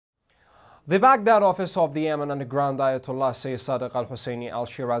The Baghdad office of the Eminent Grand Ayatollah Sayyid Sadiq al-Husseini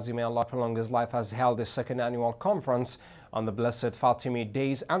al-Shirazi, may Allah prolong his life, has held the second annual conference on the blessed Fatimid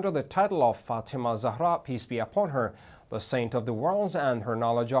days under the title of Fatima Zahra, peace be upon her, the saint of the worlds, and her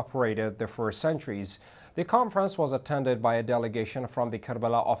knowledge operated the first centuries. The conference was attended by a delegation from the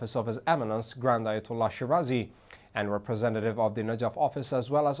Karbala office of His Eminence Grand Ayatollah Shirazi and representative of the Najaf office, as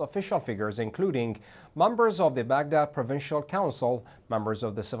well as official figures including members of the Baghdad Provincial Council, members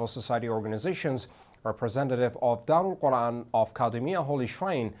of the civil society organizations, representative of al-Quran of Kadhumiya Holy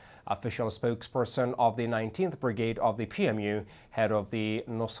Shrine, official spokesperson of the 19th Brigade of the PMU, head of the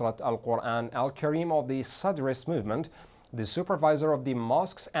Nusret al-Quran al-Kareem of the Sadrist movement, the supervisor of the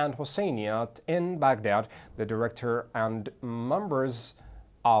mosques and Husayniyat in Baghdad, the director and members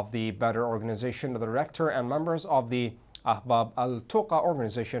of the Badr Organization, the director and members of the Ahbab al-Tuqa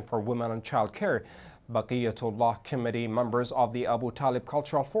organization for women and child care, Baqiatullah Committee, members of the Abu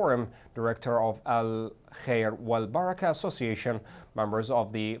TalibCutlural Forum, director of al-KhairWal Baraka Association, members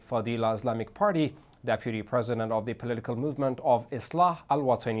of the Fadheela Islamic Party, deputy president of the political movement of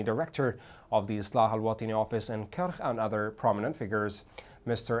al-Watani, director of the al-Watani office in Kerch, and other prominent figures.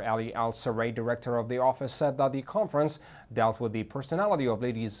 Mr. Ali Al-Saray, director of the office, said that the conference dealt with the personality of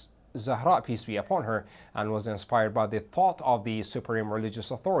Lady Zahra, peace be upon her, and was inspired by the thought of the supreme religious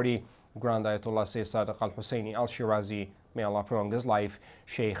authority, Grand Ayatollah Sayyid Sadiq al-Husseini al-Shirazi, may Allah prolong his life.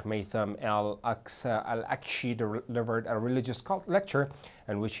 Sheikh Maitham al-Akshi delivered a religious lecture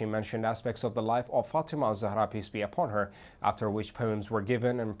in which he mentioned aspects of the life of Fatima Zahra, peace be upon her, after which poems were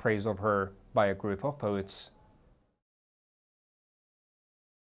given in praise of her by a group of poets.